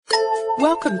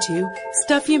Welcome to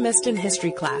Stuff You Missed in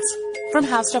History Class from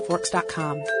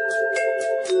HowStuffWorks.com.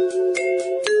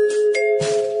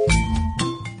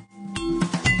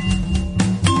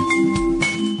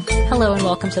 Hello and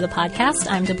welcome to the podcast.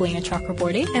 I'm Deblina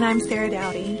Chakraborty. And I'm Sarah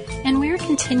Dowdy. And we're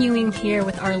continuing here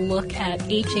with our look at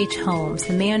H.H. Holmes,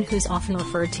 the man who's often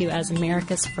referred to as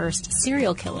America's first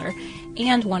serial killer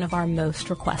and one of our most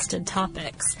requested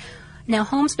topics. Now,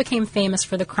 Holmes became famous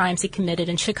for the crimes he committed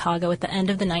in Chicago at the end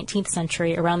of the 19th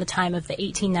century, around the time of the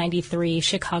 1893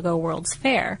 Chicago World's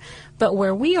Fair. But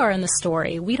where we are in the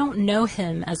story, we don't know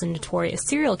him as a notorious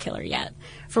serial killer yet.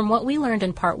 From what we learned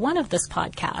in part one of this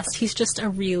podcast, he's just a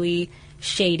really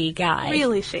shady guy.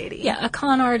 Really shady. Yeah, a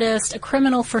con artist, a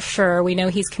criminal for sure. We know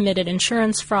he's committed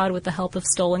insurance fraud with the help of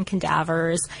stolen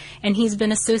cadavers, and he's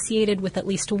been associated with at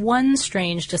least one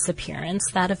strange disappearance,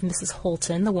 that of Mrs.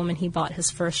 Holton, the woman he bought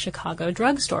his first Chicago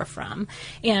drugstore from.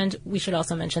 And we should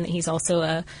also mention that he's also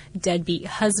a deadbeat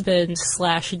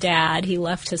husband/dad. He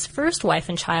left his first wife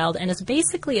and child and is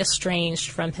basically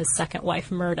estranged from his second wife,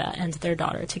 Myrta, and their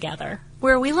daughter together.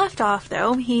 Where we left off,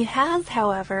 though, he has,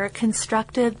 however,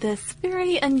 constructed this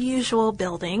very unusual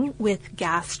building with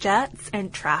gas jets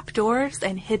and trapdoors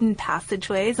and hidden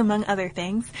passageways, among other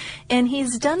things, and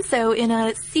he's done so in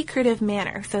a secretive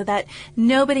manner so that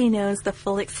nobody knows the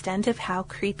full extent of how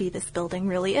creepy this building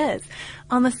really is.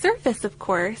 On the surface, of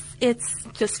course, it's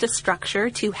just a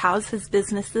structure to house his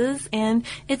businesses, and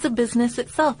it's a business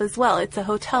itself as well. It's a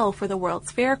hotel for the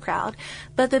World's Fair crowd.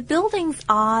 But the building's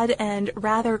odd and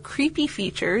rather creepy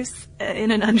features,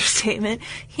 in an understatement,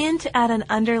 hint at an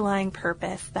underlying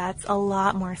purpose that's a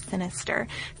lot more sinister.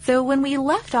 So when we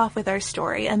left off with our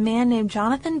story, a man named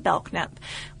Jonathan Belknap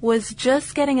was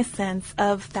just getting a sense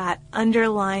of that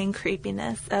underlying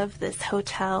creepiness of this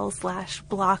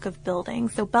hotel/block of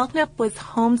buildings. So Belknap was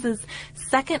Holmes's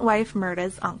second wife,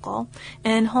 Myrta's uncle,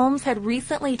 and Holmes had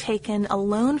recently taken a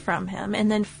loan from him and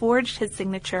then forged his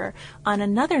signature on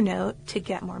another note to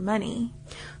get more money.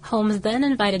 Holmes then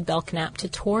invited Belknap to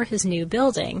tour his new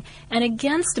building, and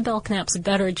against Belknap's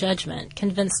better judgment,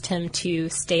 convinced him to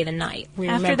stay the night.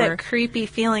 After that creepy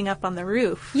feeling up on the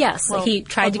roof. Yes, well, he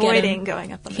tried to get him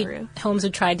going up on the roof. Holmes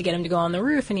had tried to get him to go on the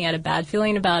roof, and he had a bad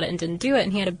feeling about it and didn't do it,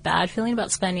 and he had a bad feeling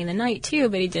about spending the night too,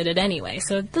 but he did it anyway.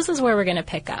 So this is where we're going to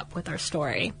pick up with our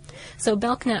story. So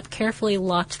Belknap carefully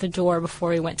locked the door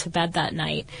before he went to bed that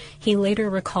night. He later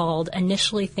recalled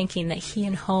initially thinking that he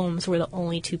and Holmes were the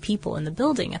only two people in the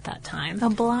building at that time. A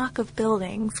block of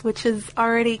buildings, which is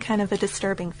already kind of a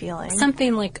disturbing feeling.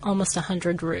 Something like almost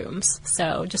 100 rooms.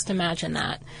 So just imagine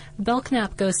that.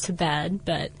 Belknap goes to bed,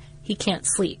 but he can't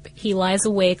sleep. He lies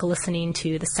awake listening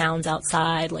to the sounds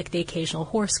outside, like the occasional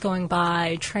horse going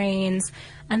by, trains,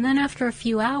 and then after a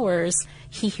few hours,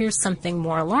 he hears something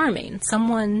more alarming.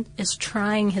 Someone is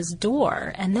trying his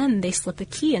door, and then they slip a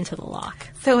key into the lock.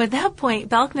 So at that point,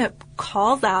 Belknap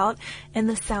calls out, and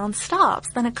the sound stops.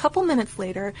 Then a couple minutes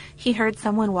later, he heard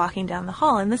someone walking down the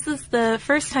hall, and this is the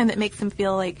first time that makes him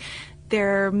feel like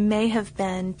there may have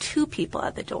been two people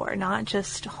at the door, not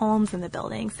just Holmes in the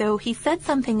building. So he said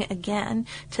something again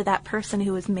to that person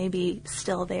who was maybe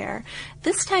still there.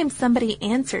 This time somebody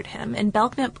answered him, and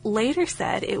Belknap later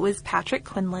said it was Patrick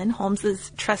Quinlan,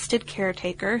 Holmes's trusted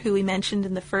caretaker, who we mentioned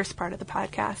in the first part of the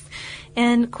podcast.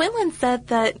 And Quinlan said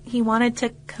that he wanted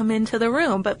to come into the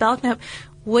room, but Belknap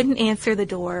wouldn't answer the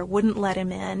door, wouldn't let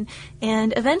him in,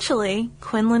 and eventually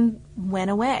Quinlan went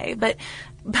away. But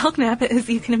Belknap, as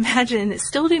you can imagine,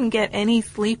 still didn't get any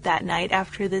sleep that night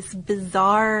after this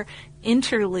bizarre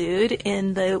interlude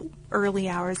in the early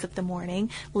hours of the morning,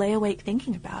 lay awake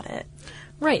thinking about it.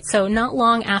 Right, so not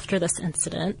long after this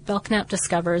incident, Belknap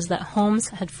discovers that Holmes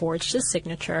had forged his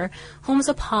signature. Holmes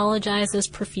apologizes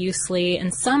profusely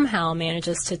and somehow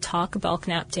manages to talk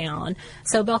Belknap down.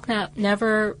 So Belknap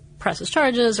never presses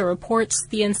charges or reports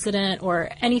the incident or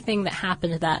anything that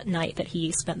happened that night that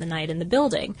he spent the night in the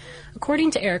building. According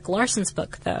to Eric Larson's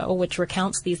book, though, which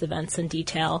recounts these events in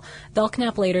detail,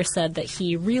 Belknap later said that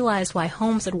he realized why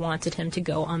Holmes had wanted him to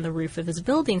go on the roof of his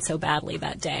building so badly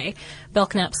that day.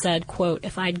 Belknap said, quote,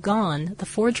 "If I'd gone, the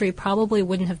forgery probably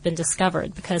wouldn't have been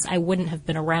discovered because I wouldn't have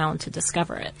been around to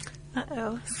discover it."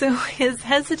 Uh-oh. So his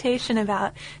hesitation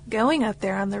about going up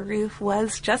there on the roof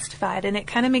was justified, and it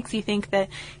kind of makes you think that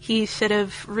he should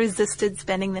have resisted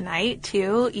spending the night,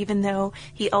 too, even though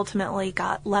he ultimately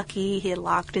got lucky. He had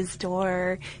locked his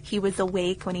door. He was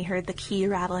awake when he heard the key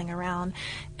rattling around.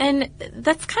 And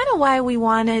that's kind of why we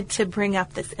wanted to bring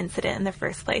up this incident in the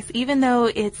first place, even though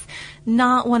it's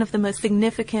not one of the most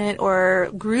significant or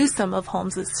gruesome of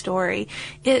Holmes's story.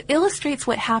 It illustrates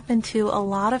what happened to a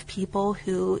lot of people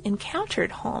who encountered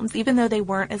encountered Holmes, even though they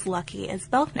weren't as lucky as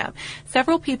Belknap.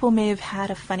 Several people may have had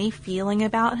a funny feeling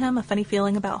about him, a funny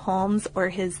feeling about Holmes or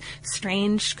his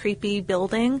strange, creepy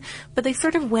building, but they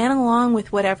sort of went along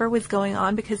with whatever was going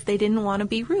on because they didn't want to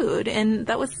be rude. And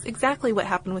that was exactly what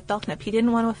happened with Belknap. He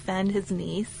didn't want to offend his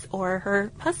niece or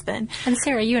her husband. And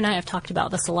Sarah, you and I have talked about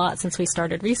this a lot since we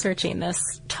started researching this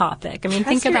topic. I mean, Trust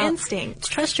think your about instincts.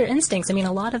 Trust your instincts. I mean,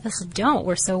 a lot of us don't.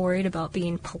 We're so worried about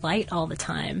being polite all the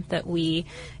time that we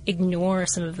ignore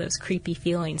some of those creepy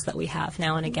feelings that we have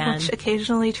now and again. Which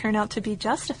occasionally turn out to be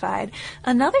justified.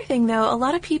 Another thing, though, a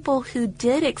lot of people who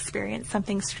did experience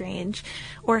something strange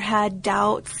or had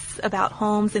doubts about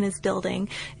Holmes and his building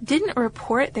didn't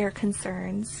report their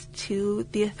concerns to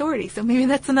the authorities. So maybe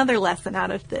that's another lesson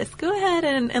out of this. Go ahead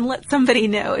and let somebody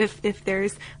know if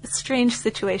there's a strange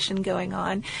situation going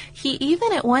on. He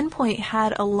even at one point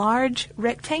had a large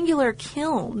rectangular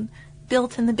kiln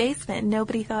built in the basement.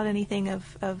 Nobody thought anything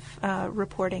of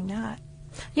reporting that.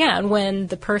 Yeah, and when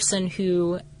the person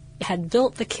who had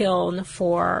built the kiln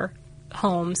for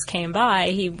Holmes came by,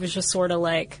 he was just sort of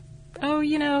like, oh,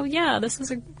 yeah, this is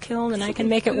a kiln and I can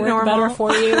make it work better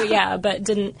for you. Yeah, but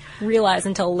didn't realize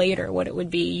until later what it would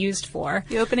be used for.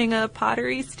 You opening a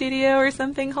pottery studio or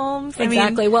something, Holmes?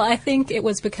 Exactly. Well, I think it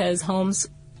was because Holmes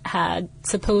had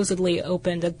supposedly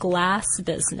opened a glass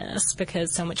business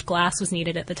because so much glass was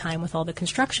needed at the time with all the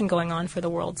construction going on for the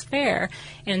World's Fair.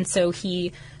 And so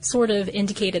he sort of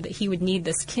indicated that he would need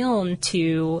this kiln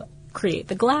to create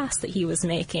the glass that he was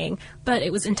making, but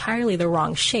it was entirely the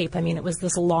wrong shape. I mean, it was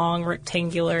this long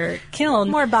rectangular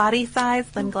kiln. More body size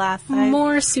than glass size.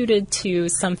 More suited to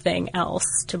something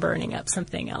else, to burning up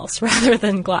something else rather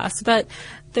than glass. But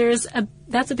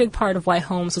that's a big part of why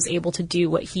Holmes was able to do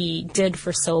what he did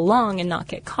for so long and not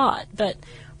get caught. But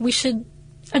we should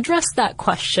address that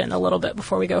question a little bit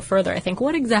before we go further. I think,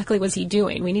 what exactly was he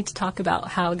doing? We need to talk about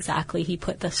how exactly he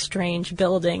put this strange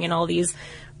building and all these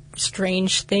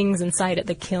strange things inside it,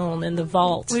 the kiln and the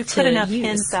vault. We've put enough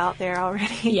hints out there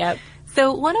already. Yep.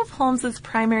 So one of Holmes's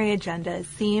primary agendas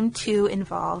seemed to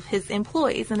involve his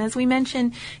employees. And as we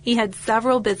mentioned, he had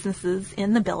several businesses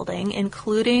in the building,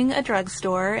 including a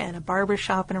drugstore and a barber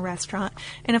shop and a restaurant.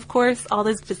 And of course, all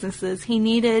those businesses, he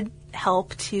needed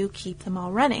help to keep them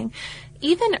all running.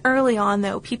 Even early on,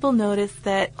 though, people noticed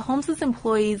that Holmes's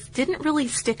employees didn't really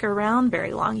stick around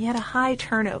very long. He had a high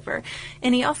turnover.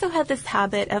 And he also had this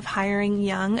habit of hiring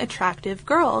young, attractive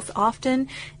girls, often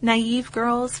naive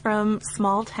girls from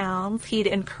small towns. He'd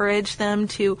encourage them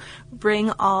to bring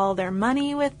all their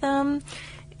money with them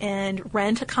and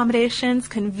rent accommodations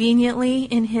conveniently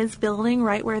in his building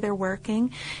right where they're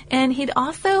working. And he'd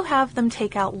also have them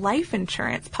take out life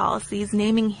insurance policies,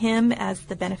 naming him as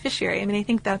the beneficiary. I mean, I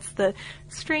think that's the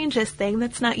strangest thing.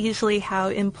 That's not usually how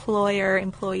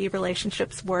employer-employee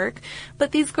relationships work.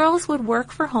 But these girls would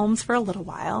work for Holmes for a little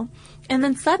while, and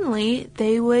then suddenly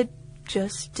they would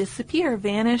just disappear,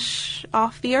 vanish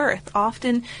off the earth,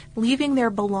 often leaving their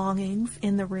belongings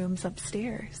in the rooms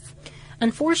upstairs.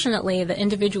 Unfortunately, the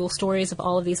individual stories of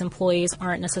all of these employees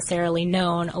aren't necessarily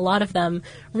known. A lot of them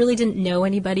really didn't know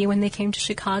anybody when they came to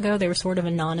Chicago. They were sort of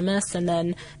anonymous, and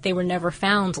then they were never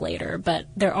found later. But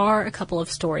there are a couple of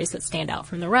stories that stand out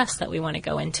from the rest that we want to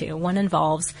go into. One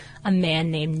involves a man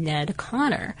named Ned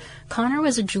Connor. Connor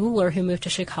was a jeweler who moved to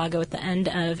Chicago at the end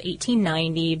of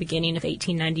 1890, beginning of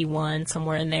 1891,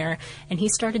 somewhere in there, and he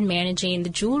started managing the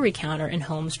jewelry counter in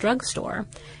Holmes' drugstore.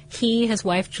 He, his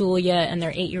wife Julia, and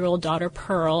their 8-year-old daughter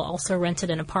Pearl also rented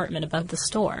an apartment above the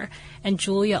store, and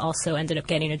Julia also ended up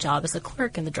getting a job as a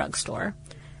clerk in the drugstore.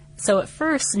 So at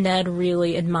first, Ned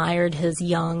really admired his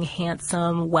young,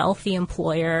 handsome, wealthy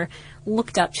employer,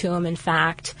 looked up to him, in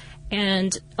fact,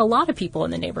 and a lot of people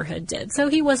in the neighborhood did. So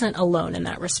he wasn't alone in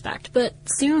that respect. But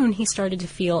soon he started to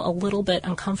feel a little bit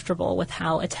uncomfortable with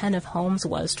how attentive Holmes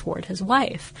was toward his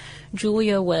wife.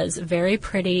 Julia was very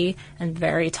pretty and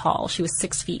very tall. She was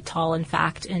 6 feet tall, in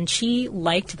fact, and she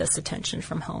liked this attention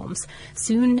from Holmes.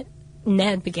 Soon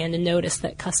Ned began to notice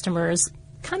that customers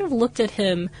kind of looked at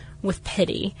him with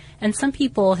pity, and some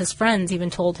people, his friends, even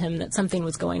told him that something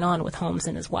was going on with Holmes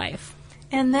and his wife.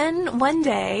 And then one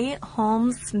day,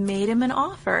 Holmes made him an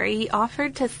offer. He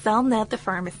offered to sell Ned the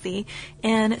pharmacy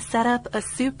and set up a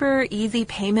super easy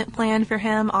payment plan for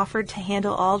him, offered to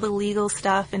handle all the legal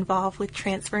stuff involved with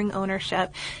transferring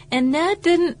ownership. And Ned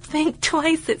didn't think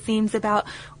twice, it seems, about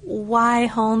why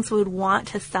Holmes would want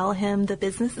to sell him the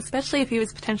business, especially if he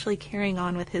was potentially carrying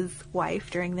on with his wife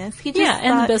during this. He just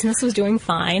and the business was doing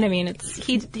fine. I mean,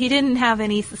 he didn't have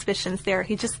any suspicions there.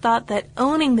 He just thought that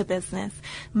owning the business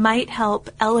might help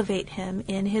elevate him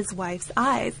in his wife's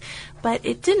eyes. But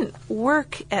it didn't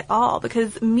work at all,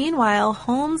 because meanwhile,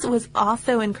 Holmes was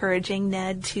also encouraging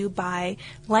Ned to buy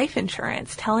life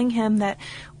insurance, telling him that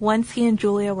once he and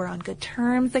Julia were on good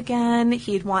terms again,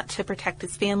 he'd want to protect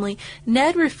his family.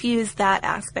 Ned refused that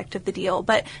aspect of the deal,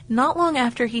 but not long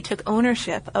after he took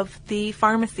ownership of the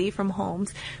pharmacy from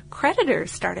Holmes,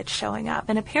 creditors started showing up,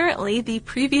 and apparently the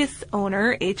previous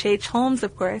owner, H.H. Holmes,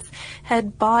 of course,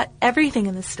 had bought everything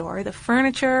in the store, the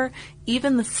furniture,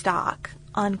 even the stock,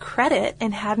 on credit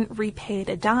and hadn't repaid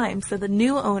a dime. So the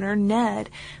new owner, Ned,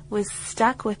 was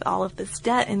stuck with all of this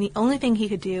debt, and the only thing he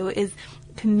could do is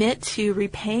commit to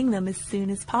repaying them as soon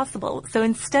as possible. So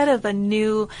instead of a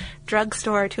new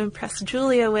drugstore to impress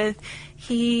Julia with,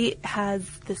 he has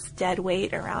this dead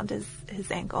weight around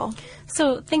his ankle.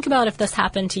 So think about if this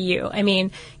happened to you. I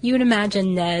mean, you would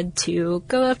imagine Ned to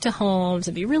go up to Holmes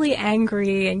and be really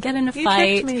angry and get in a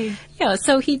fight. You tricked me. Yeah,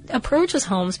 so he approaches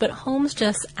Holmes, but Holmes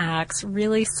just acts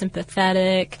really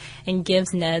sympathetic and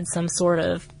gives Ned some sort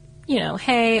of,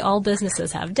 hey, all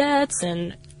businesses have debts,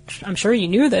 and I'm sure you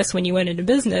knew this when you went into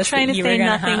business. Trying to say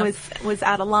nothing was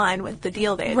out of line with the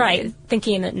deal they had made.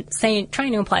 Right,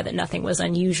 trying to imply that nothing was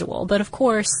unusual. But of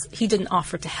course, he didn't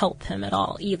offer to help him at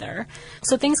all either.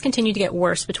 So things continued to get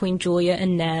worse between Julia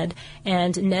and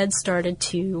Ned started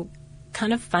to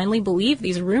kind of finally believed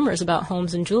these rumors about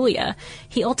Holmes and Julia.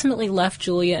 He ultimately left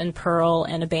Julia and Pearl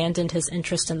and abandoned his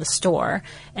interest in the store,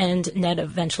 and Ned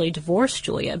eventually divorced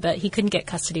Julia, but he couldn't get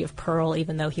custody of Pearl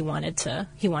even though he wanted to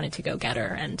go get her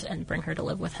and bring her to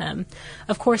live with him.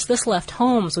 Of course, this left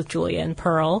Holmes with Julia and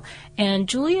Pearl, and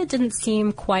Julia didn't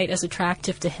seem quite as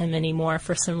attractive to him anymore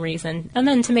for some reason. And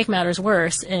then to make matters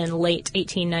worse, in late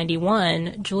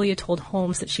 1891, Julia told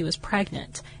Holmes that she was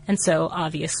pregnant, and so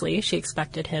obviously she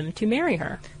expected him to marry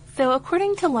her. So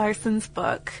according to Larson's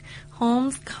book,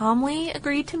 Holmes calmly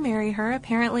agreed to marry her.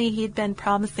 Apparently he'd been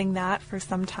promising that for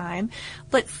some time,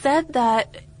 but said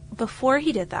that before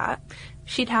he did that,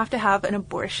 she'd have to have an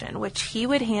abortion, which he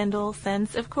would handle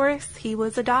since, of course, he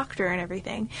was a doctor and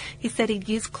everything. He said he'd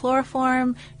use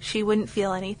chloroform, she wouldn't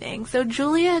feel anything. So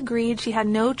Julia agreed. She had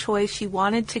no choice. She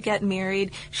wanted to get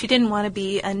married. She didn't want to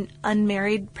be an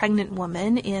unmarried pregnant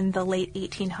woman in the late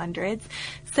 1800s.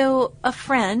 So a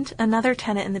friend, another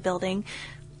tenant in the building,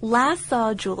 last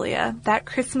saw Julia that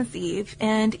Christmas Eve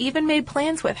and even made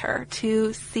plans with her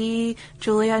to see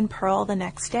Julia and Pearl the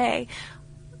next day.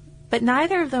 But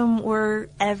neither of them were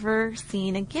ever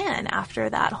seen again after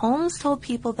that. Holmes told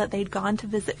people that they'd gone to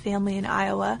visit family in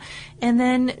Iowa, and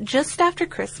then just after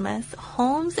Christmas,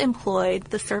 Holmes employed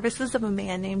the services of a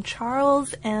man named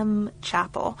Charles M.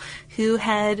 Chappell, who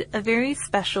had a very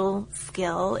special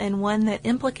skill and one that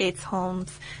implicates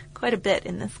Holmes quite a bit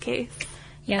in this case.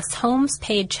 Yes, Holmes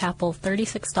paid Chappell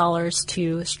 $36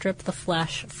 to strip the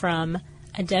flesh from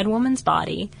a dead woman's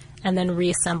body and then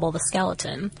reassemble the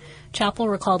skeleton. Chappell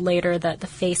recalled later that the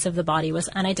face of the body was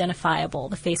unidentifiable.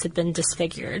 The face had been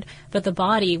disfigured, but the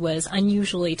body was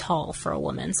unusually tall for a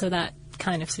woman, so that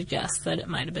kind of suggests that it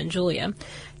might have been Julia.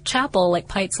 Chappell, like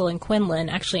Peitzel and Quinlan,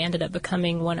 actually ended up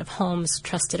becoming one of Holmes'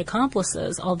 trusted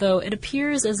accomplices, although it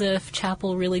appears as if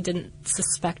Chappell really didn't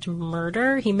suspect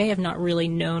murder. He may have not really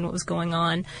known what was going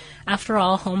on. After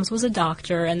all, Holmes was a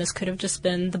doctor, and this could have just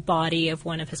been the body of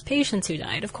one of his patients who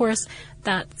died. Of course,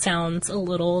 that sounds a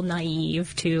little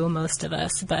naive to most of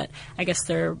us, but I guess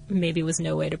there maybe was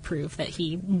no way to prove that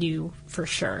he knew for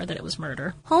sure that it was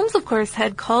murder. Holmes, of course,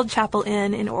 had called Chappell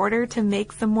in order to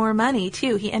make some more money,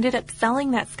 too. He ended up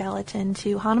selling that skeleton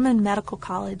to Hahnemann Medical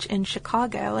College in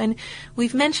Chicago. And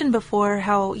we've mentioned before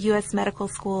how U.S. medical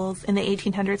schools in the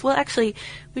 1800s, well, actually,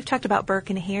 we've talked about Burke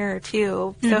and Hare,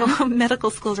 too. So medical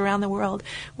schools around the world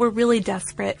were really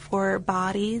desperate for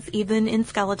bodies, even in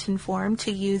skeleton form,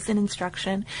 to use in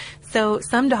instruction. So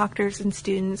some doctors and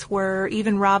students were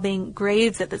even robbing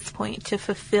graves at this point to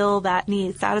fulfill that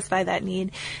need, satisfy that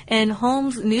need. And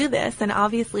Holmes knew this and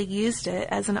obviously used it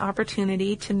as an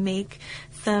opportunity to make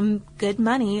some good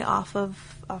money off of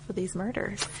these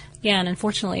murders. Yeah, and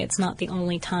unfortunately it's not the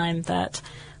only time that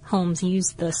Holmes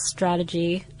used this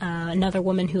strategy. Another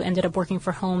woman who ended up working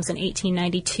for Holmes in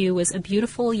 1892 was a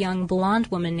beautiful young blonde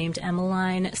woman named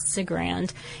Emmeline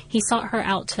Sigrand. He sought her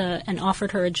out and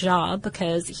offered her a job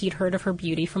because he'd heard of her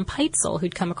beauty from Peitzel,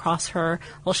 who'd come across her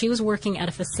while she was working at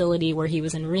a facility where he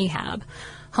was in rehab.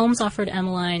 Holmes offered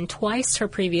Emmeline twice her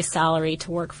previous salary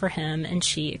to work for him, and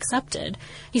she accepted.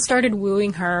 He started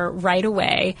wooing her right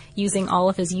away, using all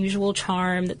of his usual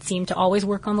charm that seemed to always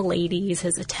work on the ladies,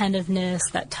 his attentiveness,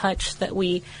 that touch that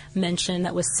we mentioned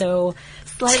that was so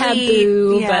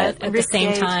taboo, but at the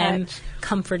same time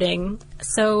comforting.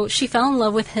 So she fell in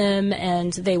love with him,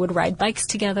 and they would ride bikes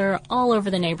together all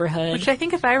over the neighborhood. Which I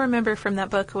think, if I remember from that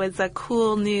book, was a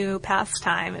cool new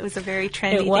pastime. It was a very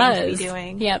trendy thing to be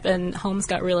doing. Yep, and Holmes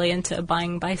got really into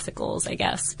buying bicycles, I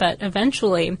guess. But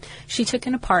eventually, she took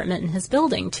an apartment in his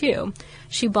building, too.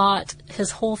 She bought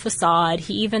his whole facade.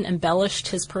 He even embellished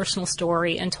his personal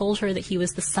story and told her that he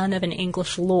was the son of an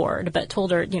English lord, but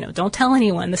told her, don't tell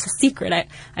anyone. This is secret.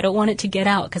 I don't want it to get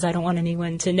out because I don't want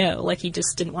anyone to know. Like, he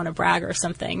just didn't want to brag or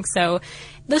something. So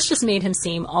this just made him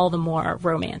seem all the more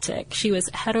romantic. She was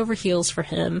head over heels for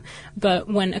him, but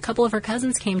when a couple of her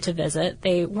cousins came to visit,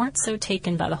 they weren't so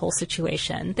taken by the whole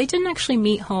situation. They didn't actually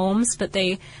meet Holmes, but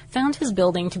they found his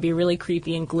building to be really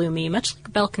creepy and gloomy, much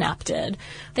like Belknap did.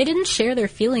 They didn't share their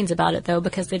feelings about it, though,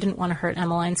 because they didn't want to hurt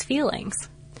Emmeline's feelings.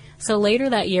 So later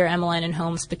that year, Emmeline and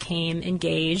Holmes became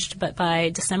engaged, but by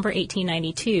December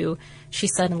 1892, she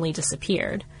suddenly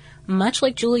disappeared. Much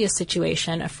like Julia's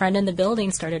situation, a friend in the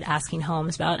building started asking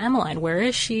Holmes about Emmeline. Where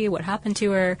is she? What happened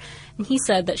to her? And he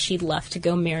said that she'd left to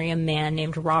go marry a man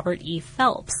named Robert E.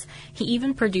 Phelps. He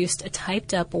even produced a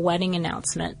typed-up wedding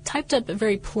announcement, typed up a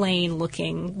very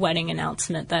plain-looking wedding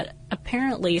announcement that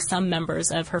apparently some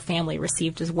members of her family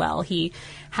received as well. He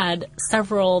had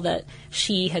several that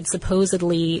she had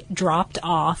supposedly dropped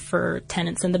off for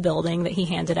tenants in the building that he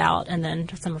handed out, and then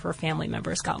some of her family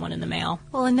members got one in the mail.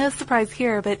 Well, and no surprise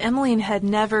here, but Emmeline had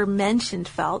never mentioned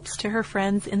Phelps to her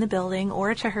friends in the building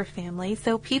or to her family,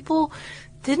 so people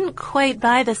didn't quite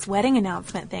buy this wedding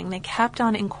announcement thing. They kept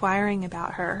on inquiring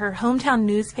about her. Her hometown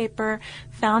newspaper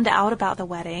found out about the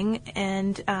wedding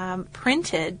and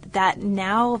printed that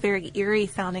now very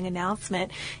eerie-sounding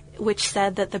announcement, which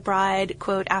said that the bride,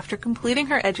 quote, after completing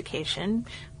her education,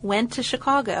 went to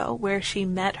Chicago, where she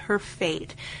met her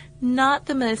fate. Not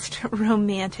the most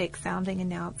romantic-sounding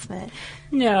announcement.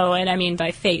 No, and I mean by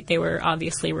fate, they were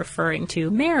obviously referring to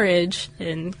marriage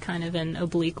in kind of an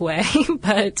oblique way,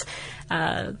 but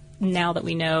now that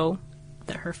we know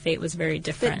that her fate was very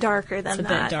different. A bit darker than that. It's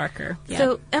a bit darker, yeah.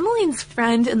 So Emmeline's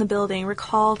friend in the building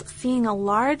recalled seeing a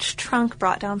large trunk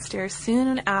brought downstairs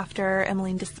soon after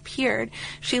Emmeline disappeared.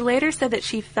 She later said that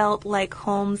she felt like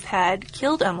Holmes had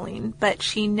killed Emmeline, but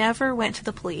she never went to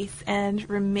the police and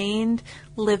remained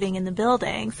living in the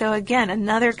building. So again,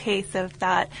 another case of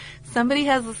that somebody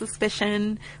has a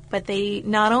suspicion, but they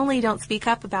not only don't speak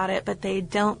up about it, but they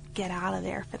don't get out of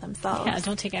there for themselves. Yeah,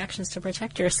 don't take actions to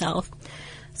protect yourself.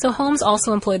 So Holmes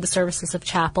also employed the services of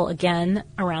Chapel again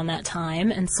around that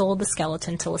time and sold the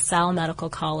skeleton to LaSalle Medical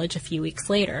College a few weeks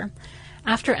later.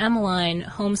 After Emmeline,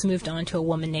 Holmes moved on to a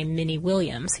woman named Minnie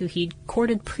Williams, who he'd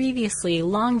courted previously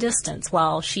long distance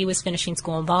while she was finishing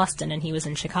school in Boston and he was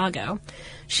in Chicago.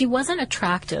 She wasn't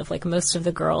attractive like most of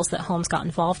the girls that Holmes got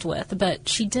involved with, but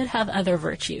she did have other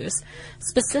virtues.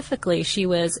 Specifically, she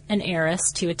was an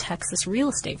heiress to a Texas real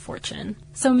estate fortune.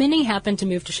 So Minnie happened to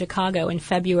move to Chicago in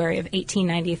February of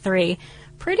 1893,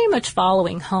 pretty much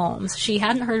following Holmes. She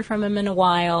hadn't heard from him in a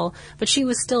while, but she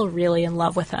was still really in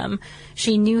love with him.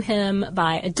 She knew him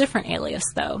by a different alias,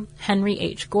 though, Henry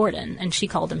H. Gordon, and she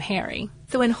called him Harry.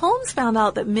 So when Holmes found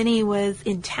out that Minnie was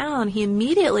in town, he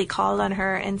immediately called on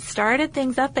her and started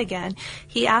things up again.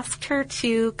 He asked her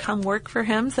to come work for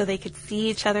him so they could see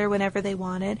each other whenever they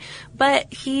wanted.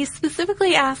 But he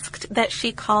specifically asked that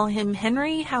she call him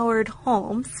Henry Howard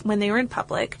Holmes when they were in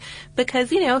public because,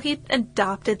 he'd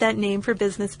adopted that name for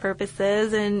business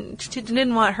purposes and she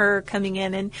didn't want her coming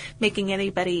in and making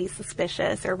anybody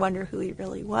suspicious or wonder who he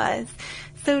really was.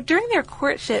 So during their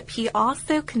courtship, he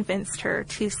also convinced her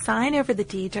to sign over the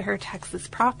deed to her Texas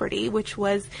property, which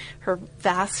was her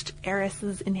vast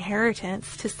heiress's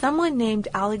inheritance, to someone named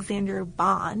Alexander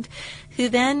Bond, who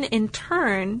then in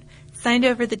turn signed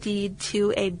over the deed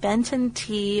to a Benton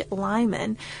T.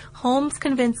 Lyman. Holmes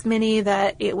convinced Minnie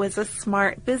that it was a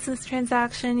smart business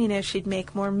transaction. She'd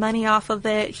make more money off of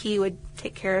it. He would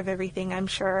take care of everything, I'm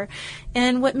sure.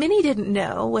 And what Minnie didn't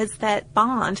know was that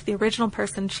Bond, the original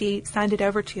person she signed it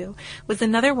over to, was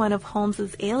another one of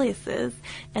Holmes's aliases,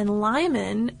 and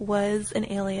Lyman was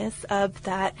an alias of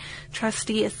that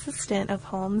trustee assistant of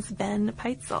Holmes, Ben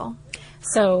Peitzel.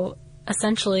 So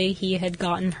essentially, he had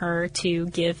gotten her to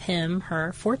give him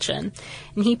her fortune.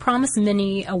 And he promised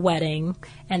Minnie a wedding,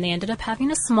 and they ended up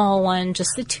having a small one,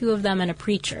 just the two of them and a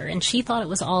preacher. And she thought it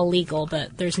was all legal,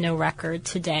 but there's no record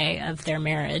today of their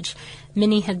marriage.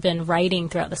 Minnie had been writing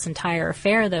throughout this entire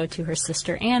affair, though, to her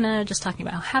sister Anna, just talking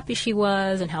about how happy she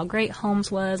was and how great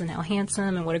Holmes was and how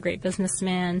handsome and what a great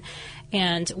businessman.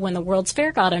 And when the World's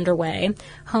Fair got underway,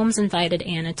 Holmes invited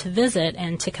Anna to visit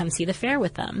and to come see the fair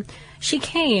with them. She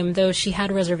came, though she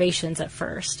had reservations at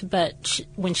first, but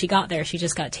when she got there, she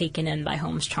just got taken in by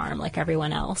Holmes' charm like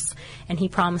everyone else. And he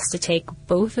promised to take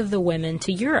both of the women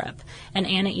to Europe. And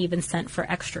Anna even sent for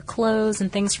extra clothes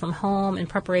and things from home in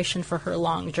preparation for her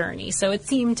long journey. So it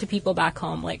seemed to people back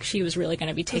home like she was really going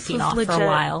to be taking off legit for a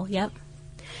while. Yep.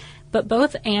 But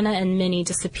both Anna and Minnie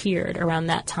disappeared around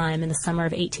that time in the summer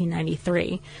of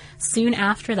 1893. Soon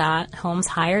after that, Holmes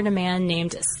hired a man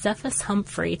named Cephas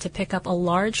Humphrey to pick up a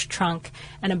large trunk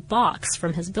and a box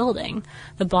from his building.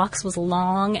 The box was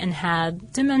long and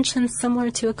had dimensions similar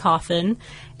to a coffin,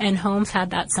 and Holmes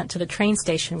had that sent to the train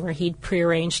station where he'd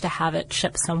prearranged to have it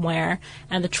shipped somewhere,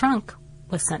 and the trunk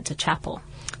was sent to Chapel.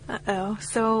 Uh-oh.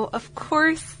 So, of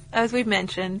course, as we've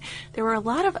mentioned, there were a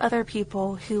lot of other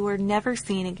people who were never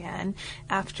seen again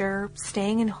after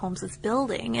staying in Holmes's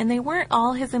building, and they weren't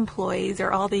all his employees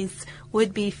or all these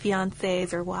would-be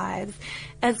fiancés or wives.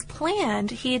 As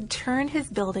planned, he had turned his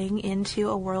building into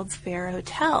a World's Fair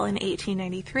hotel in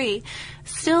 1893.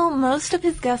 Still, most of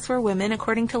his guests were women,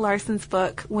 according to Larson's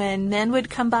book. When men would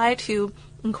come by to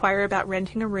inquire about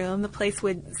renting a room, the place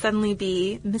would suddenly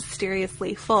be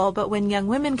mysteriously full, but when young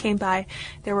women came by,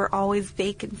 there were always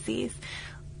vacancies.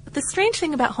 But the strange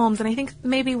thing about Holmes, and I think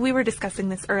maybe we were discussing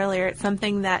this earlier, it's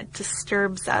something that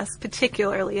disturbs us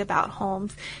particularly about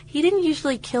Holmes. He didn't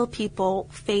usually kill people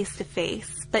face to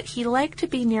face, but he liked to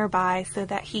be nearby so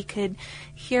that he could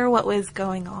hear what was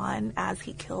going on as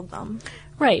he killed them.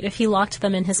 Right. If he locked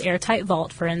them in his airtight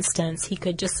vault, for instance, he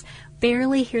could just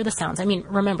barely hear the sounds. I mean,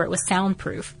 remember, it was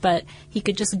soundproof, but he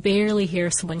could just barely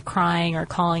hear someone crying or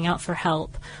calling out for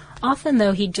help. Often,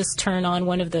 though, he'd just turn on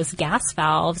one of those gas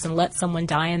valves and let someone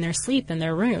die in their sleep in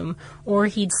their room, or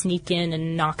he'd sneak in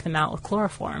and knock them out with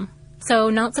chloroform.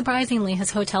 So, not surprisingly, his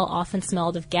hotel often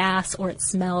smelled of gas, or it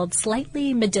smelled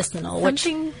slightly medicinal.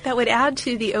 Something that would add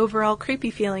to the overall creepy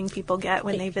feeling people get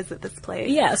when they visit this place.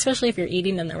 Yeah, especially if you're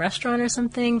eating in the restaurant or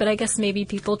something, but I guess maybe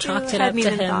people chalked it up to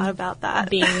him thought about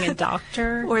that. Being a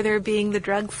doctor. Or there being the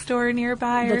drugstore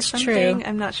nearby or something. True.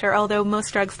 I'm not sure, although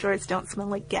most drugstores don't smell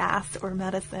like gas or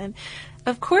medicine.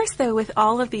 Of course, though, with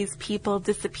all of these people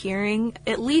disappearing,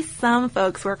 at least some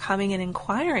folks were coming and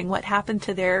inquiring what happened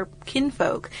to their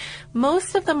kinfolk.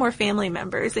 Most of them were family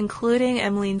members, including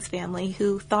Emmeline's family,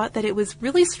 who thought that it was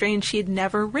really strange she had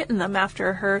never written them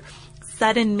after her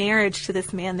sudden marriage to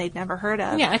this man they'd never heard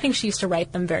of. Yeah, I think she used to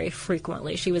write them very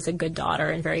frequently. She was a good daughter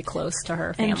and very close to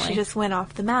her family. And she just went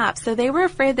off the map. So they were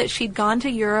afraid that she'd gone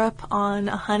to Europe on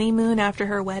a honeymoon after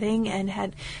her wedding and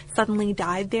had suddenly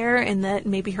died there, and that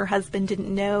maybe her husband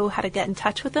didn't know how to get in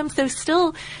touch with them. So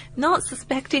still not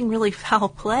suspecting really foul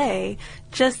play,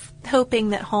 just hoping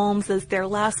that Holmes, as their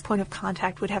last point of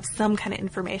contact, would have some kind of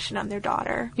information on their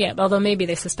daughter. Yeah, although maybe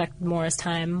they suspected more as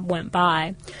time went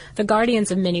by. The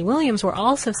guardians of Minnie Williams were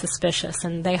also suspicious,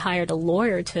 and they hired a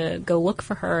lawyer to go look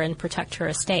for her and protect her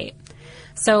estate.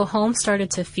 So Holmes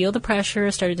started to feel the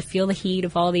pressure, started to feel the heat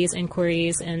of all these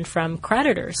inquiries, and from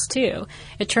creditors, too.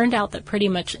 It turned out that pretty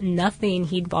much nothing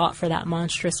he'd bought for that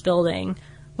monstrous building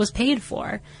was paid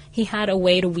for. He had a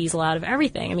way to weasel out of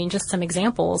everything. I mean, just some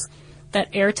examples. That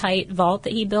airtight vault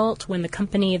that he built, when the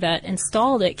company that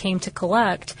installed it came to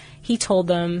collect, he told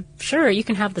them, sure, you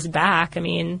can have this back. I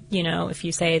mean, you know, if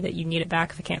you say that you need it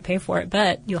back if I can't pay for it,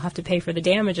 but you'll have to pay for the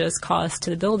damages caused to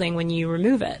the building when you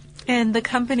remove it. And the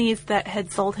companies that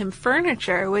had sold him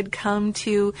furniture would come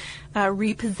to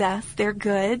repossess their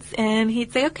goods, and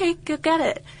he'd say, okay, go get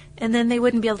it. And then they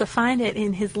wouldn't be able to find it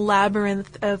in his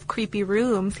labyrinth of creepy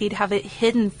rooms. He'd have it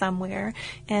hidden somewhere.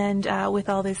 And with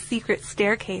all those secret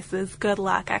staircases, good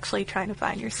luck actually trying to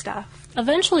find your stuff.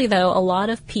 Eventually, though, a lot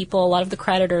of people, a lot of the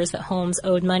creditors that Holmes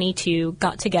owed money to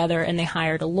got together and they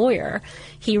hired a lawyer.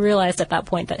 He realized at that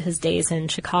point that his days in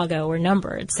Chicago were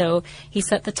numbered. So he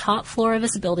set the top floor of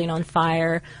his building on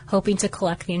fire, hoping to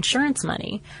collect the insurance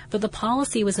money. But the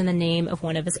policy was in the name of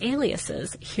one of his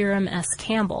aliases, Hiram S.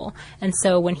 Campbell. And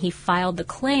so when he filed the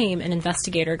claim, an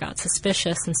investigator got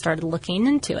suspicious and started looking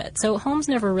into it. So Holmes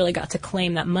never really got to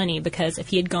claim that money, because if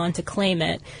he had gone to claim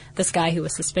it, this guy who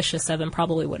was suspicious of him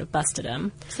probably would have busted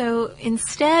him. So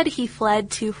instead, he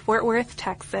fled to Fort Worth,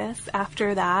 Texas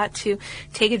after that to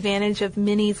take advantage of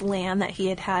Minnie's land that he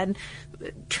had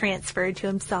transferred to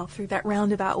himself through that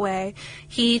roundabout way.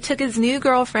 He took his new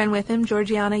girlfriend with him,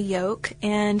 Georgiana Yoke,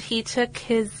 and he took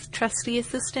his trusty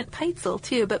assistant, Peitzel,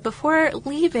 too. But before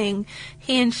leaving,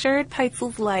 he insured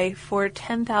Peitzel's life for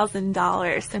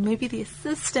 $10,000. So maybe the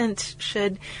assistant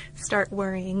should start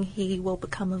worrying he will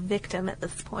become a victim at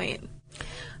this point.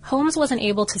 Holmes wasn't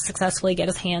able to successfully get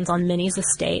his hands on Minnie's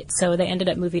estate, so they ended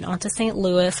up moving on to St.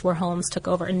 Louis, where Holmes took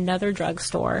over another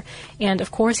drugstore. And, of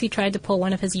course, he tried to pull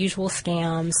one of his usual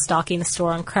scams, stocking the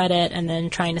store on credit and then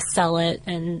trying to sell it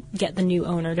and get the new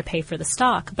owner to pay for the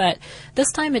stock. But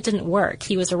this time it didn't work.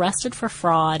 He was arrested for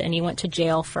fraud, and he went to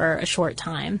jail for a short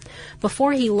time.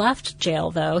 Before he left jail,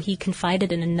 though, he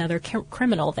confided in another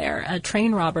criminal there, a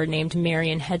train robber named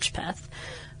Marion Hedgepeth.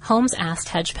 Holmes asked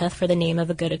Hedgepeth for the name of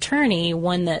a good attorney,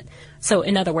 so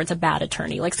in other words, a bad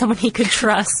attorney, like someone he could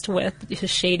trust with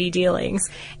his shady dealings,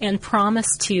 and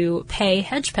promised to pay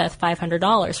Hedgepeth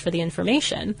 $500 for the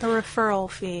information. A referral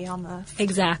fee, almost.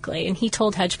 Exactly. And he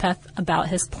told Hedgepeth about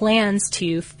his plans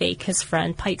to fake his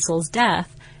friend Peitzel's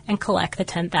death and collect the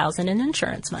 $10,000 in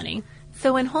insurance money.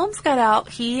 So when Holmes got out,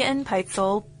 he and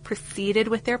Peitzel proceeded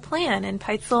with their plan, and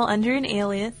Peitzel, under an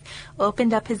alias,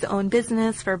 opened up his own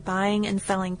business for buying and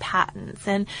selling patents.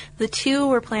 And the two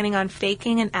were planning on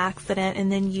faking an accident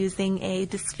and then using a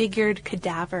disfigured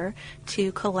cadaver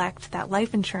to collect that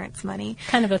life insurance money.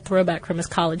 Kind of a throwback from his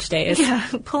college days. Yeah,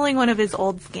 pulling one of his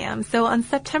old scams. So on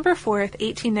September 4th,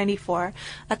 1894,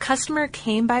 a customer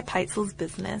came by Peitzel's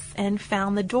business and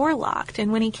found the door locked.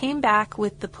 And when he came back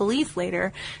with the police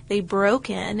later, they broke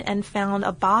in and found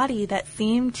a body that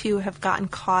seemed to have gotten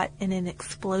caught in an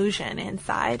explosion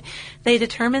inside. They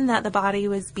determined that the body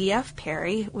was B.F.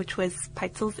 Perry, which was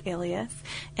Peitzel's alias,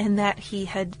 and that he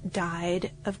had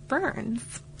died of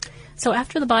burns. So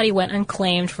after the body went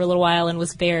unclaimed for a little while and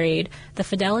was buried, the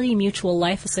Fidelity Mutual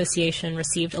Life Association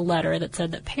received a letter that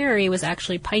said that Perry was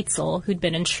actually Peitzel, who'd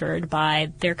been insured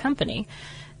by their company.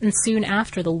 And soon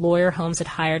after, the lawyer Holmes had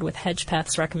hired with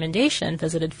Hedgepeth's recommendation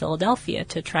visited Philadelphia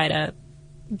to try to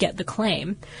get the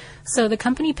claim. So the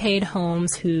company paid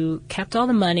Holmes, who kept all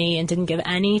the money and didn't give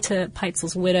any to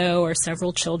Peitzel's widow or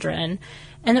several children.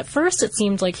 And at first it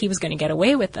seemed like he was going to get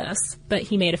away with this, but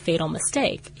he made a fatal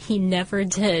mistake. He never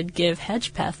did give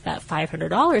Hedgepeth that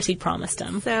 $500 he'd promised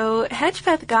him. So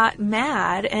Hedgepeth got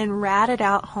mad and ratted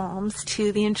out Holmes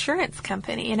to the insurance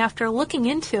company. And after looking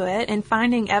into it and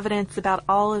finding evidence about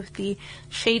all of the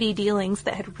shady dealings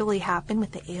that had really happened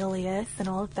with the alias and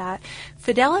all of that,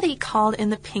 Fidelity called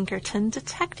in the Pinkerton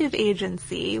Detective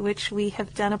Agency, which we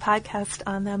have done a podcast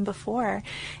on them before.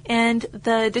 And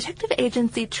the detective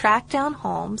agency tracked down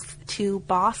Holmes to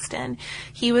Boston.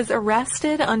 He was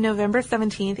arrested on November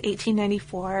 17th,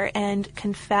 1894, and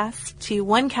confessed to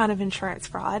one count of insurance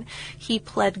fraud. He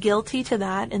pled guilty to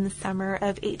that in the summer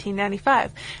of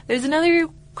 1895. There's another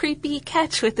creepy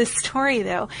catch with this story,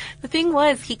 though. The thing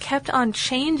was, he kept on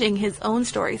changing his own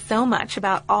story so much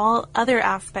about all other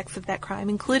aspects of that crime,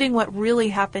 including what really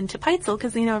happened to Peitzel,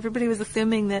 because, everybody was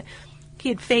assuming that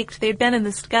they'd been in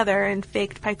this together and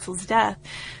faked Peitzel's death.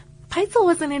 Peitzel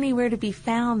wasn't anywhere to be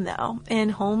found, though,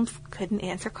 and Holmes couldn't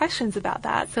answer questions about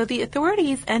that. So the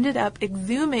authorities ended up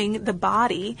exhuming the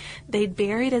body they'd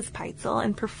buried as Peitzel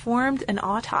and performed an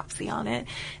autopsy on it.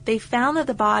 They found that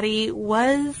the body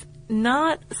was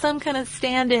not some kind of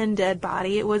stand-in dead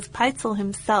body. It was Peitzel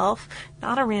himself,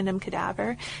 not a random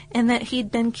cadaver, and that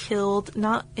he'd been killed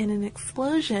not in an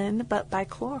explosion, but by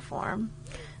chloroform.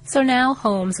 So now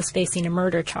Holmes is facing a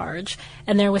murder charge,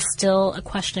 and there was still a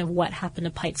question of what happened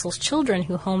to Peitzel's children,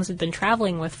 who Holmes had been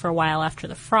traveling with for a while after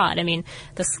the fraud.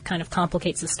 This kind of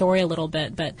complicates the story a little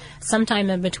bit, but sometime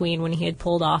in between when he had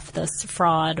pulled off this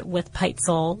fraud with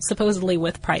Peitzel, supposedly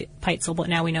with Peitzel, but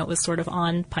now we know it was sort of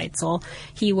on Peitzel,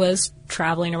 he was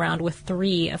traveling around with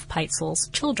 3 of Peitzel's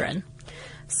children.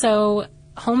 So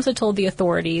Holmes had told the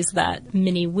authorities that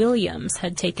Minnie Williams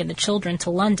had taken the children to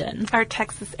London. Our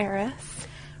Texas heiress.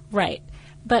 Right.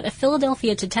 But a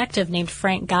Philadelphia detective named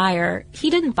Frank Geyer, he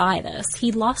didn't buy this.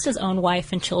 He'd lost his own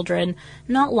wife and children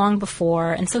not long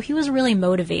before, and so he was really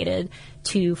motivated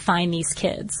to find these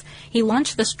kids. He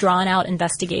launched this drawn-out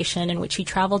investigation in which he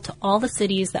traveled to all the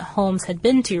cities that Holmes had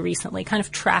been to recently, kind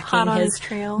of tracking his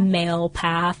mail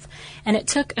path. And it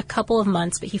took a couple of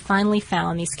months, but he finally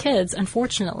found these kids.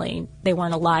 Unfortunately, they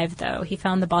weren't alive, though. He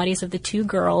found the bodies of the 2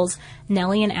 girls,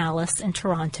 Nellie and Alice, in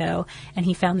Toronto, and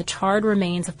he found the charred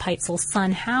remains of Peitzel's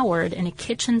son, Howard, in a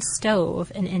kitchen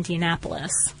stove in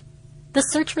Indianapolis. The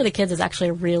search for the kids is actually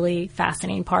a really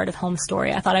fascinating part of Holmes'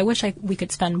 story. I thought I wish we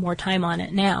could spend more time on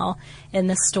it now in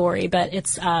this story, but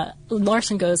it's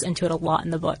Larson goes into it a lot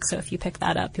in the book, so if you pick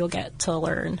that up, you'll get to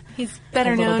learn. He's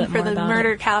better known for the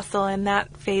murder it. castle in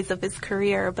that phase of his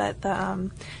career, but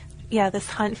this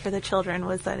hunt for the children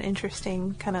was an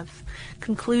interesting kind of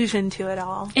conclusion to it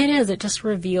all. It is. It just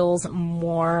reveals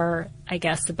more, I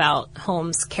guess, about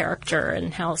Holmes' character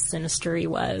and how sinister he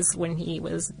was when he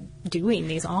was doing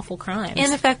these awful crimes.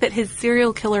 And the fact that his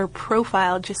serial killer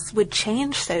profile just would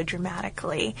change so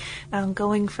dramatically,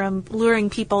 going from luring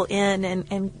people in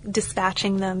and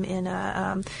dispatching them in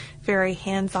a very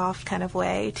hands-off kind of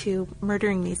way to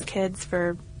murdering these kids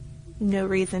for no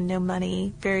reason, no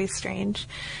money, very strange.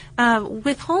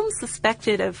 With Holmes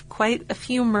suspected of quite a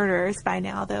few murders by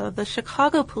now, though, the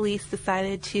Chicago police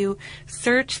decided to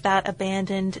search that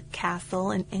abandoned castle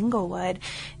in Englewood.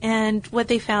 And what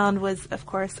they found was, of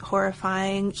course,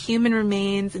 horrifying. Human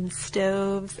remains in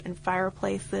stoves and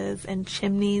fireplaces and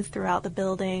chimneys throughout the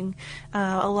building.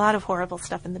 A lot of horrible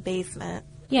stuff in the basement.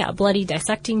 Yeah, bloody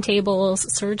dissecting tables,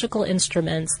 surgical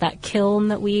instruments, that kiln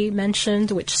that we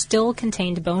mentioned, which still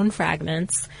contained bone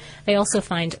fragments. They also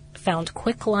found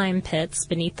quicklime pits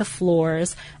beneath the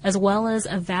floors, as well as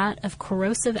a vat of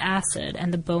corrosive acid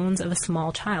and the bones of a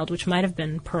small child, which might have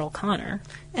been Pearl Connor.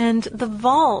 And the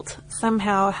vault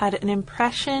somehow had an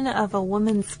impression of a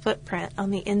woman's footprint on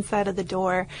the inside of the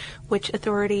door, which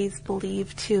authorities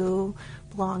believed to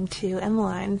belong to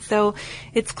Emmeline. So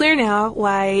it's clear now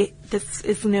why this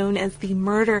is known as the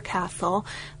murder castle,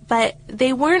 but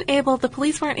the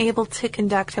police weren't able to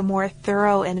conduct a more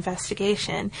thorough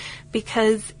investigation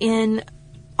because in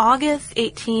August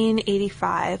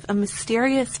 1885, a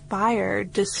mysterious fire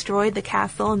destroyed the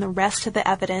castle and the rest of the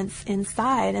evidence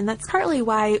inside, and that's partly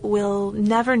why we'll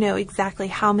never know exactly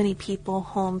how many people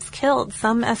Holmes killed.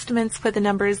 Some estimates put the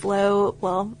numbers low,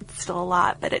 well, it's still a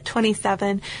lot, but at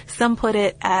 27, some put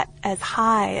it at as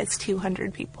high as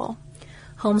 200 people.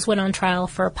 Holmes went on trial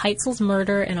for Peitzel's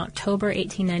murder in October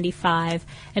 1895,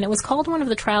 and it was called one of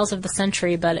the trials of the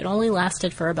century, but it only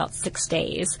lasted for about 6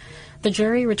 days. The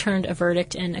jury returned a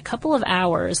verdict in a couple of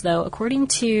hours, though according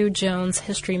to Jones'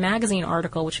 History Magazine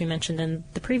article, which we mentioned in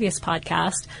the previous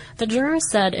podcast, the jurors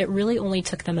said it really only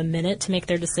took them a minute to make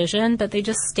their decision, but they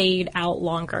just stayed out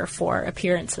longer for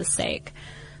appearance's sake.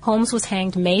 Holmes was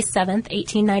hanged May 7th,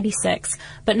 1896,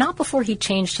 but not before he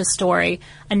changed his story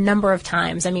a number of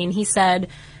times. I mean, he said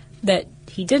that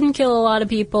he didn't kill a lot of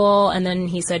people, and then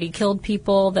he said he killed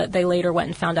people that they later went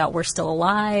and found out were still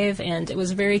alive, and it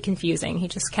was very confusing. He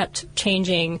just kept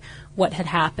changing what had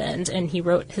happened, and he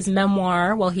wrote his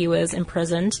memoir while he was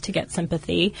imprisoned to get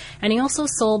sympathy, and he also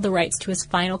sold the rights to his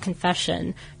final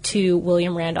confession to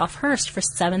William Randolph Hearst for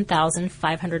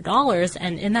 $7,500,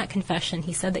 and in that confession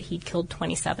he said that he'd killed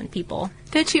 27 people.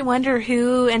 Don't you wonder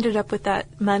who ended up with that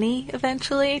money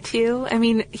eventually, too? I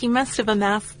mean, he must have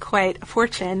amassed quite a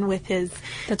fortune with his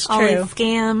all his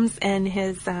scams and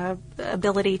his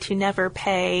ability to never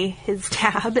pay his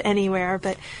tab anywhere,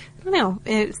 but I don't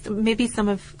know. Maybe some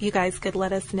of you guys could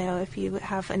let us know if you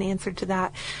have an answer to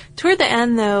that. Toward the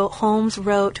end, though, Holmes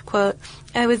wrote, quote,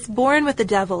 "I was born with the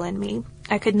devil in me.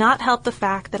 I could not help the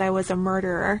fact that I was a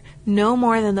murderer, no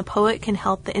more than the poet can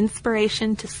help the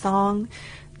inspiration to song,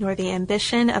 nor the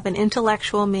ambition of an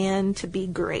intellectual man to be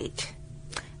great."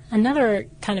 Another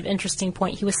kind of interesting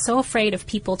point, he was so afraid of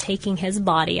people taking his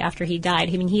body after he died.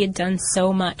 I mean, he had done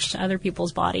so much to other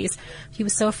people's bodies. He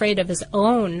was so afraid of his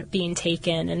own being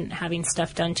taken and having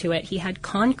stuff done to it. He had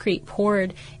concrete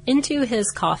poured into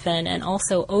his coffin and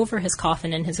also over his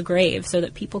coffin in his grave so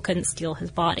that people couldn't steal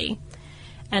his body.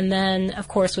 And then, of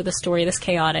course, with a story this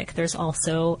chaotic, there's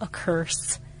also a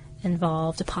curse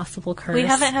involved, a possible curse. We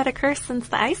haven't had a curse since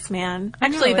the Iceman.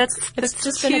 Actually, that's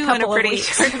just two been a couple in a pretty of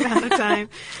weeks. short amount of time.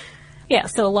 Yeah,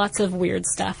 so lots of weird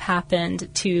stuff happened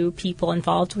to people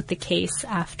involved with the case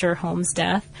after Holmes'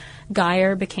 death.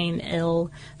 Geyer became ill.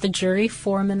 The jury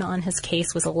foreman on his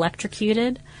case was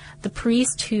electrocuted. The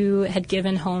priest who had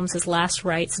given Holmes his last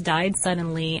rites died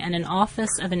suddenly, and an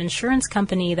office of an insurance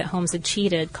company that Holmes had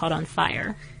cheated caught on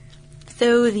fire.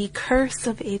 So the curse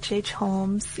of H.H.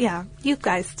 Holmes, yeah, you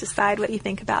guys decide what you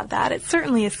think about that. It's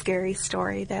certainly a scary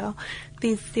story, though.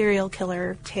 These serial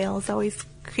killer tales always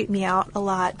creep me out a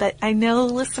lot, but I know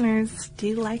listeners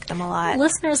do like them a lot.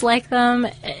 Listeners like them.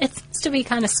 It seems to be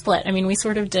kind of split. I mean, we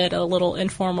sort of did a little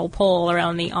informal poll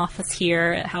around the office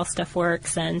here at How Stuff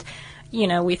Works, and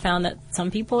we found that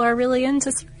some people are really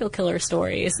into serial killer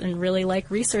stories and really like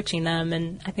researching them.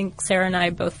 And I think Sarah and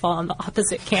I both fall on the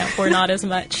opposite camp. We're not as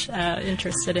much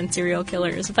interested in serial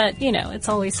killers. But, it's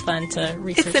always fun to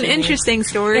research. It's an interesting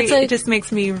story. It just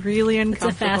makes me really uncomfortable.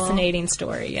 It's a fascinating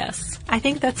story, yes. I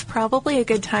think that's probably a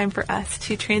good time for us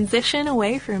to transition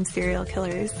away from serial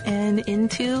killers and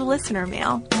into listener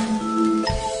mail.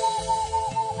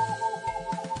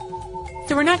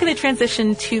 So we're not going to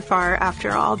transition too far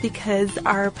after all, because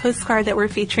our postcard that we're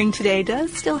featuring today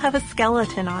does still have a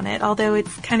skeleton on it, although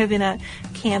it's kind of in a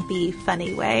campy,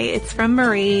 funny way. It's from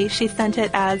Marie. She sent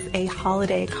it as a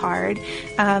holiday card.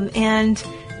 And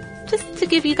just to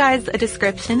give you guys a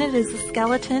description, it is a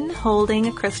skeleton holding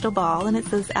a crystal ball, and it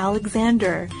says,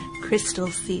 Alexander, crystal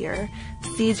seer,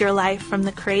 sees your life from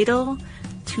the cradle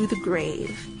to the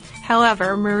grave.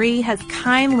 However, Marie has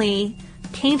kindly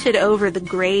painted over the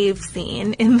grave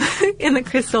scene in the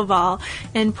crystal ball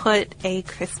and put a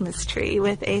Christmas tree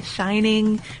with a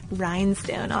shining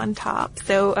rhinestone on top.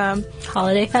 So,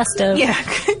 holiday festive. Yeah,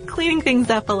 cleaning things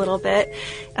up a little bit.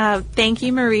 Thank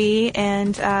you, Marie.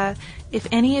 And if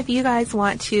any of you guys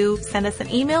want to send us an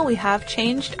email, we have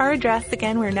changed our address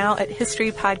again. We're now at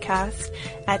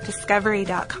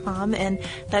historypodcast@discovery.com, and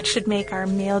that should make our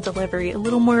mail delivery a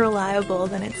little more reliable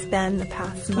than it's been the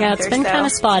past month. Yeah, it's been kind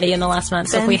of spotty in the last month,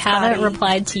 so if we haven't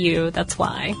replied to you, that's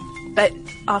why. But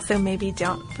also maybe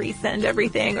don't resend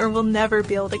everything, or we'll never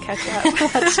be able to catch up.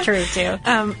 That's true, too.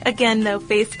 Again, though,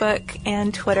 Facebook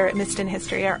and Twitter at Missed in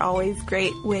History are always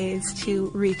great ways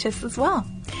to reach us as well.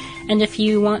 And if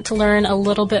you want to learn a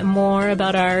little bit more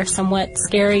about our somewhat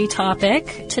scary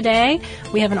topic today,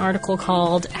 we have an article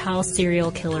called How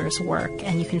Serial Killers Work,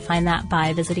 and you can find that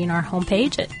by visiting our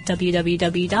homepage at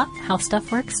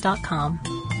www.howstuffworks.com.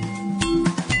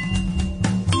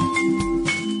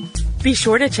 Be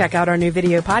sure to check out our new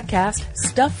video podcast,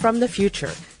 Stuff from the Future.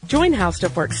 Join How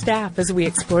Stuff Works staff as we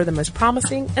explore the most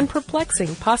promising and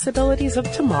perplexing possibilities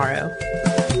of tomorrow.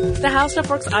 The How Stuff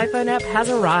Works iPhone app has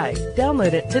arrived.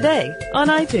 Download it today on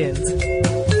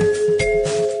iTunes.